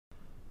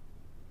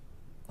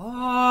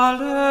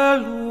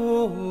Alleluia.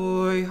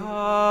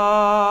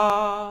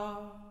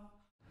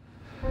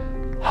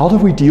 How do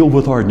we deal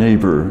with our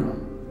neighbor,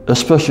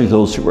 especially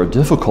those who are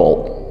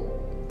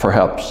difficult,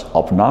 perhaps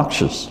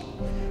obnoxious,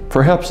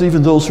 perhaps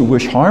even those who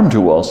wish harm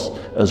to us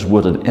as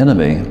would an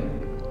enemy?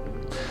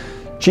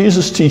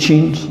 Jesus'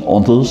 teachings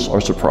on this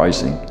are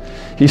surprising.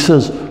 He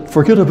says,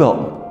 forget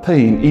about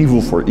paying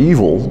evil for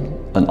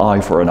evil, an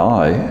eye for an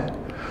eye.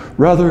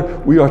 Rather,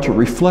 we are to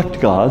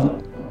reflect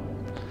God.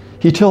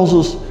 He tells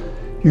us,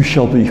 you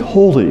shall be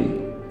holy,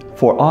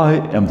 for I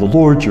am the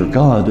Lord your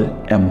God,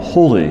 am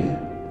holy.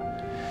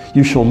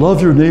 You shall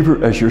love your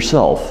neighbor as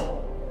yourself.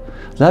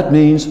 That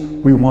means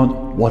we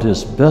want what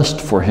is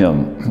best for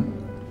him.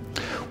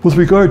 With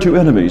regard to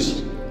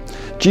enemies,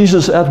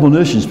 Jesus'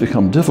 admonitions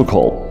become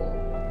difficult.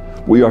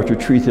 We are to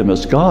treat them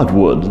as God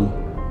would.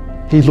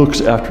 He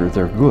looks after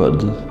their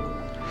good.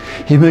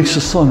 He makes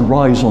the sun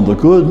rise on the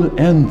good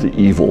and the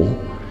evil.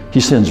 He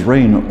sends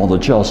rain on the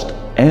just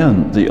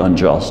and the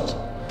unjust.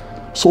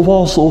 So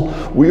also,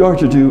 we are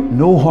to do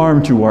no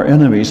harm to our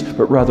enemies,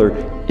 but rather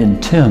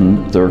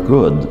intend their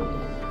good.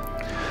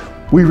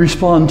 We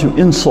respond to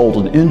insult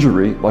and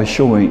injury by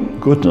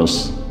showing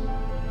goodness.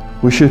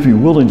 We should be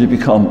willing to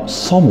become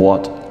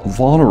somewhat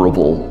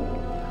vulnerable.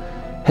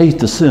 Hate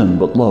the sin,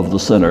 but love the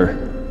sinner.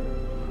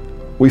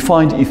 We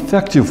find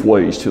effective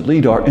ways to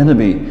lead our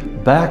enemy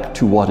back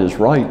to what is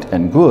right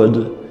and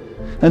good,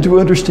 and to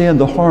understand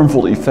the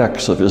harmful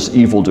effects of his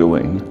evil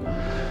doing.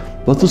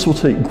 But this will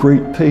take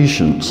great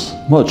patience,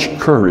 much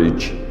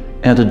courage,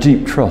 and a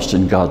deep trust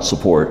in God's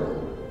support.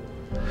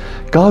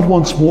 God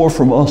wants more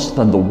from us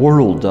than the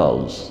world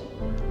does,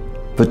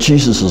 but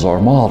Jesus is our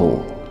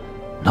model,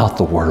 not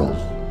the world.